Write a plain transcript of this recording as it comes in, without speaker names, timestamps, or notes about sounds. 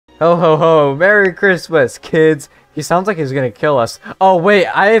Ho ho ho, Merry Christmas, kids. He sounds like he's gonna kill us. Oh wait,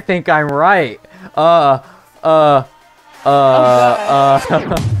 I think I'm right. uh,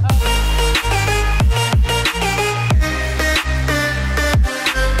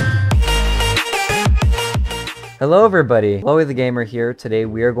 Hello everybody, Glowy the Gamer here. Today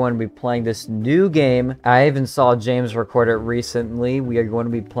we are going to be playing this new game. I even saw James record it recently. We are going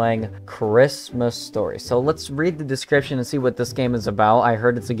to be playing Christmas Story. So let's read the description and see what this game is about. I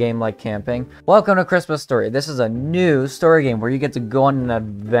heard it's a game like camping. Welcome to Christmas Story. This is a new story game where you get to go on an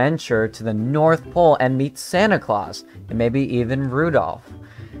adventure to the North Pole and meet Santa Claus and maybe even Rudolph.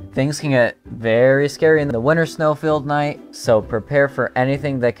 Things can get very scary in the winter snow-filled night, so prepare for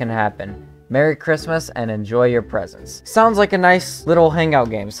anything that can happen. Merry Christmas and enjoy your presents. Sounds like a nice little hangout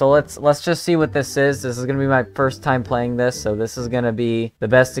game. So let's just see what this is. This is gonna be my first time playing this, so this is gonna be the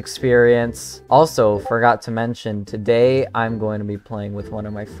best experience. Also, forgot to mention, today I'm going to be playing with one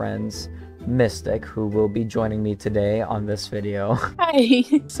of my friends, Mystic, who will be joining me today on this video. Hi.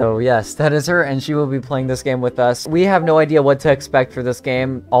 So yes, that is her, and she will be playing this game with us. We have no idea what to expect for this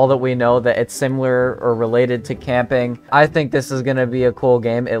game. All that we know that it's similar or related to camping. I think this is gonna be a cool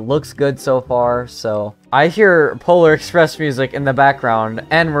game. It looks good so far. So I hear Polar Express music in the background,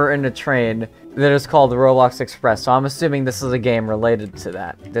 and we're in a train that is called the Roblox Express, so I'm assuming this is a game related to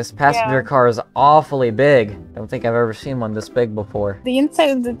that. This passenger car is awfully big. I don't think I've ever seen one this big before. The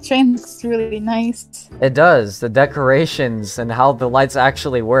inside of the train looks really nice. It does. The decorations and how the lights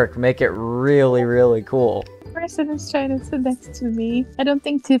actually work make it really, really cool. The person is trying to sit next to me. I don't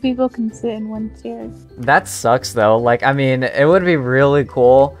think two people can sit in one chair. That sucks though. Like, I mean, it would be really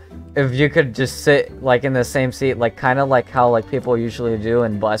cool if you could just sit like in the same seat, like kind of like how like people usually do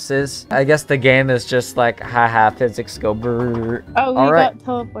in buses. I guess the game is just like, haha, physics go brrr. Oh, we got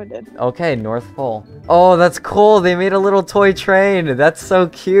teleported. Okay, North Pole. Oh, that's cool. They made a little toy train. That's so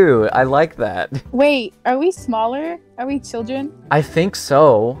cute. I like that. Wait, are we smaller? Are we children? I think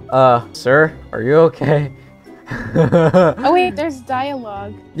so. Sir, are you okay? Oh wait, there's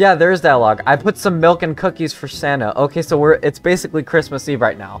dialogue. Yeah, there is dialogue. I put some milk and cookies for Santa. Okay, so it's basically Christmas Eve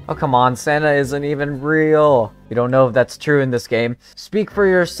right now. Oh, come on, Santa isn't even real. You don't know if that's true in this game. Speak for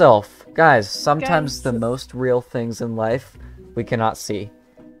yourself. Guys, sometimes the most real things in life we cannot see.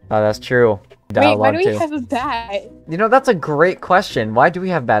 Oh, that's true. Dialogue wait, why do we have a bat? You know, that's a great question. Why do we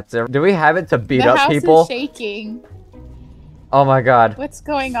have bats? Do we have it to beat up people? The house is shaking. Oh my god. What's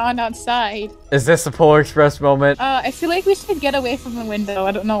going on outside? Is this a Polar Express moment? I feel like we should get away from the window.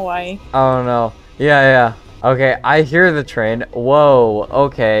 I don't know why. Oh no. Yeah. Okay, I hear the train. Whoa,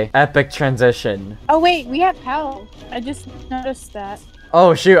 okay. Epic transition. Oh wait, we have help. I just noticed that.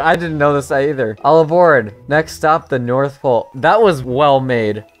 Oh shoot, I didn't know this either. All aboard. Next stop, the North Pole. That was well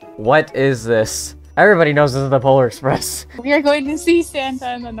made. What is this? Everybody knows this is the Polar Express. We are going to see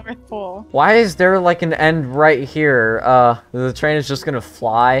Santa in the North Pole. Why is there like an end right here? The train is just gonna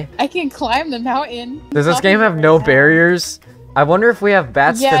fly. I can climb the mountain. Does this game have no barriers? I wonder if we have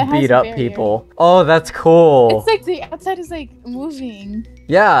bats to beat up people. Oh, that's cool. It's like the outside is like moving.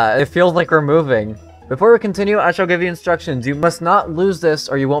 Yeah, it feels like we're moving. Before we continue, I shall give you instructions. You must not lose this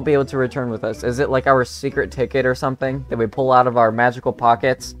or you won't be able to return with us. Is it like our secret ticket or something that we pull out of our magical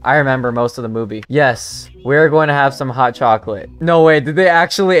pockets? I remember most of the movie. Yes, we're going to have some hot chocolate. No way, did they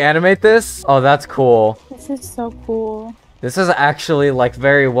actually animate this? Oh, that's cool. This is so cool. This is actually like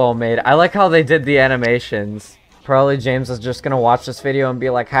very well made. I like how they did the animations. Probably James is just gonna watch this video and be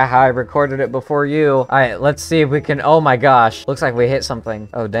like, haha, I recorded it before you. Alright, let's see if we can— oh my gosh. Looks like we hit something.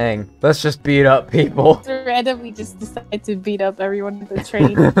 Oh dang. Let's just beat up people. Randomly just decide to beat up everyone in the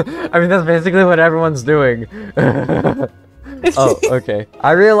train. I mean, that's basically what everyone's doing. Oh, okay.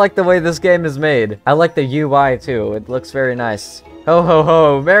 I really like the way this game is made. I like the UI too. It looks very nice. Ho ho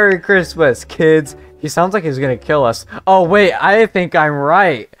ho, Merry Christmas, kids. He sounds like he's gonna kill us. Oh wait, I think I'm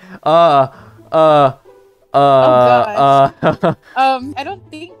right. I don't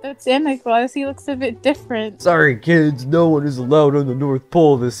think that's Santa Claus. He looks a bit different. Sorry, kids. No one is allowed on the North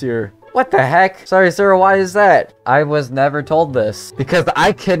Pole this year. What the heck? Sorry, sir. Why is that? I was never told this. Because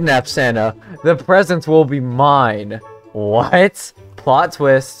I kidnapped Santa. The presents will be mine. What? Plot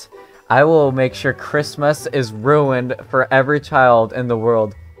twist. I will make sure Christmas is ruined for every child in the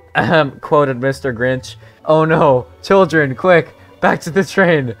world. Quoted Mr. Grinch. Oh no. Children, quick. Back to the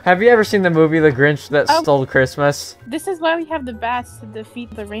train. Have you ever seen the movie The Grinch That Stole Christmas? This is why we have the bats to defeat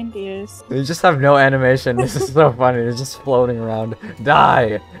the reindeers. They just have no animation. This is so funny. They're just floating around.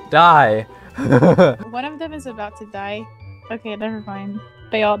 Die! Die! One of them is about to die. Okay, never mind.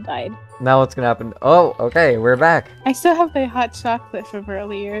 They all died. Now what's gonna happen? Oh, okay, we're back. I still have the hot chocolate from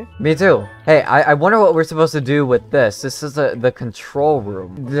earlier. Me too. Hey, I wonder what we're supposed to do with this. This is the control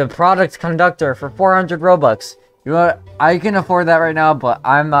room. The product conductor for 400 Robux. You know what? I can afford that right now, but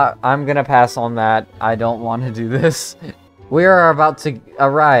I'm gonna pass on that. I don't want to do this. We are about to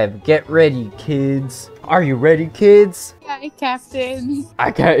arrive. Get ready, kids. Are you ready, kids? Hi, Captain.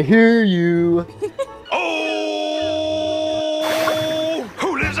 I can't hear you. Oh!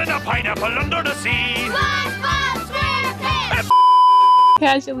 Who lives in a pineapple under the sea?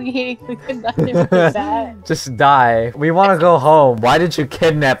 Casually hating the conductor for that. Just die. We want to go home. Why did you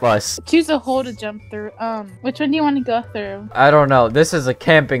kidnap us? Choose a hole to jump through. Which one do you want to go through? I don't know. This is a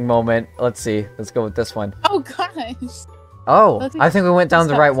camping moment. Let's see. Let's go with this one. Oh gosh. Oh, I think we went down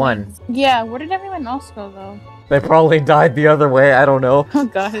the right one. Yeah, where did everyone else go though? They probably died the other way. I don't know. Oh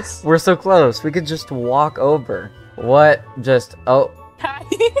gosh. We're so close. We could just walk over. What? Just oh,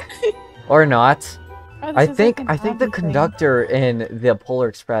 or not. Oh, I this is think like an the obby conductor in the Polar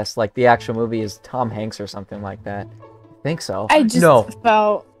Express, like the actual movie, is Tom Hanks or something like that. I think so. thing. I just No.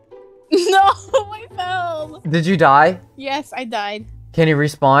 fell. No, I fell. Did you die? Yes, I died. Can you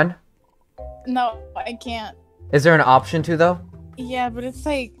respawn? No, I can't. Is there an option to though? Yeah, but it's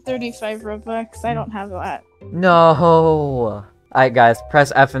like 35 Robux. I don't have that. No. Alright guys,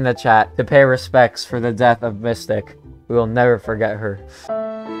 press F in the chat to pay respects for the death of Mystic. We will never forget her.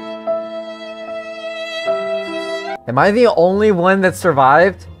 Am I the only one that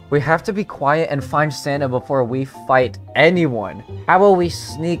survived? We have to be quiet and find Santa before we fight anyone. How will we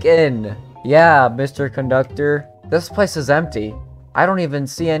sneak in? Yeah, Mr. Conductor. This place is empty. I don't even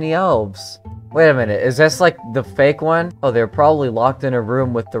see any elves. Wait a minute, is this like the fake one? Oh, they're probably locked in a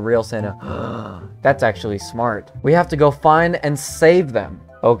room with the real Santa. That's actually smart. We have to go find and save them.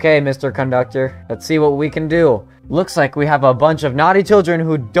 Okay, Mr. Conductor, let's see what we can do. Looks like we have a bunch of naughty children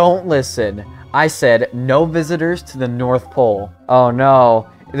who don't listen. I said no visitors to the North Pole. Oh no.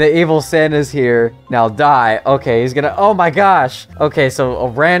 The evil Santa's here. Now die. Okay, he's gonna... Oh my gosh! Okay, so a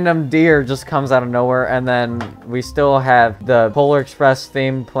random deer just comes out of nowhere, and then we still have the Polar Express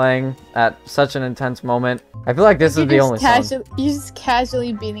theme playing at such an intense moment. I feel like this is the only song. You're just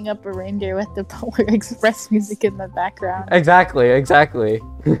casually beating up a reindeer with the Polar Express music in the background. Exactly, exactly.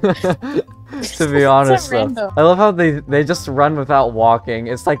 To be honest though. Random. I love how they just run without walking.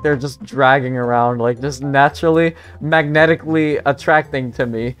 It's like they're just dragging around, like just naturally, magnetically attracting to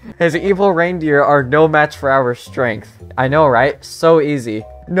me. His evil reindeer are no match for our strength. I know, right? So easy.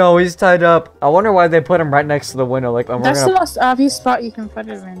 No, he's tied up. I wonder why they put him right next to the window. Like, That's the most obvious spot you can put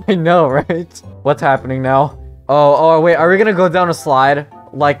him in. I know, right? What's happening now? Oh, wait, are we gonna go down a slide?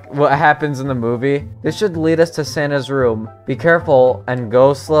 Like what happens in the movie? This should lead us to Santa's room. Be careful and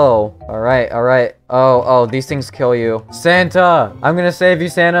go slow. Alright, alright. Oh, these things kill you. Santa! I'm gonna save you,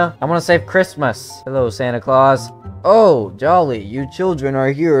 Santa. I'm gonna save Christmas. Hello, Santa Claus. Oh, jolly, you children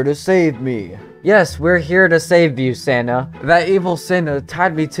are here to save me. Yes, we're here to save you, Santa. That evil Santa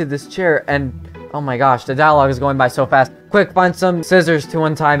tied me to this chair and... Oh my gosh, the dialogue is going by so fast. Quick, find some scissors to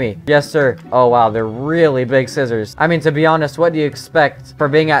untie me. Yes, sir. Oh wow, they're really big scissors. I mean, to be honest, what do you expect for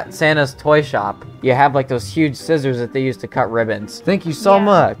being at Santa's toy shop? You have like those huge scissors that they use to cut ribbons. Thank you so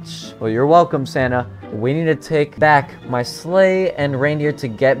much. Well, you're welcome, Santa. We need to take back my sleigh and reindeer to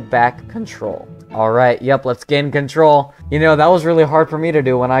get back control. Alright, yep, let's gain control. You know, that was really hard for me to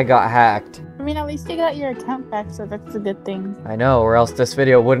do when I got hacked. I mean, at least you got your account back, so that's a good thing. I know, or else this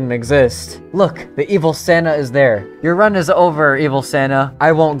video wouldn't exist. Look, the evil Santa is there. Your run is over, evil Santa.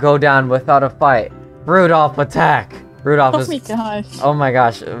 I won't go down without a fight. Rudolph, attack! Rudolph is... Oh my gosh. Oh my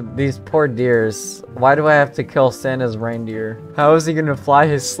gosh, these poor deers. Why do I have to kill Santa's reindeer? How is he gonna fly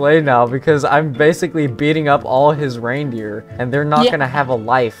his sleigh now? Because I'm basically beating up all his reindeer, and they're not gonna have a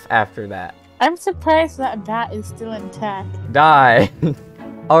life after that. I'm surprised that bat is still intact. Die!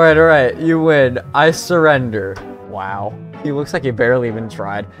 Alright, you win. I surrender. Wow. He looks like he barely even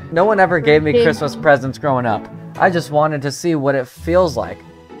tried. No one ever gave me Christmas presents growing up. I just wanted to see what it feels like.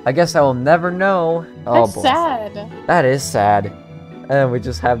 I guess I will never know. Oh That's boy. sad. That is sad. And we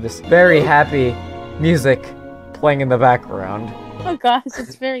just have this very happy music playing in the background. Oh gosh,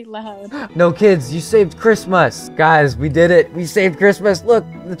 it's very loud. No kids, you saved Christmas. Guys, we did it. We saved Christmas. Look,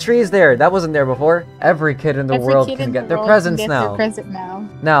 the tree's there. That wasn't there before. Every kid in the world can get their presents now.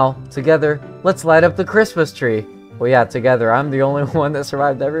 Now, together, let's light up the Christmas tree. Well, yeah, together. I'm the only one that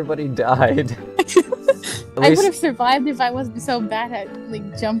survived. Everybody died. I would have survived if I wasn't so bad at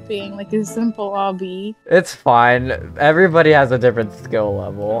like jumping, like a simple obby. It's fine. Everybody has a different skill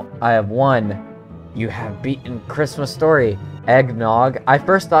level. I have one. You have beaten Christmas Story. Eggnog. I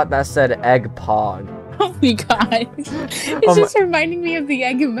first thought that said egg pog. Oh my gosh. It's just reminding me of the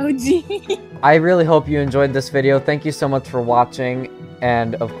egg emoji. I really hope you enjoyed this video. Thank you so much for watching.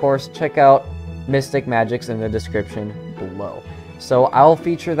 And of course, check out Mystic Magics in the description below. So I'll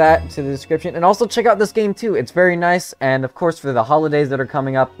feature that to the description. And also check out this game too. It's very nice. And of course, for the holidays that are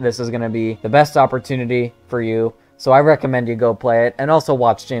coming up, this is going to be the best opportunity for you. So I recommend you go play it. And also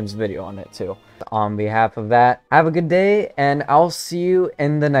watch James' video on it too. On behalf of that, have a good day. And I'll see you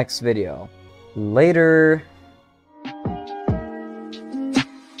in the next video. Later.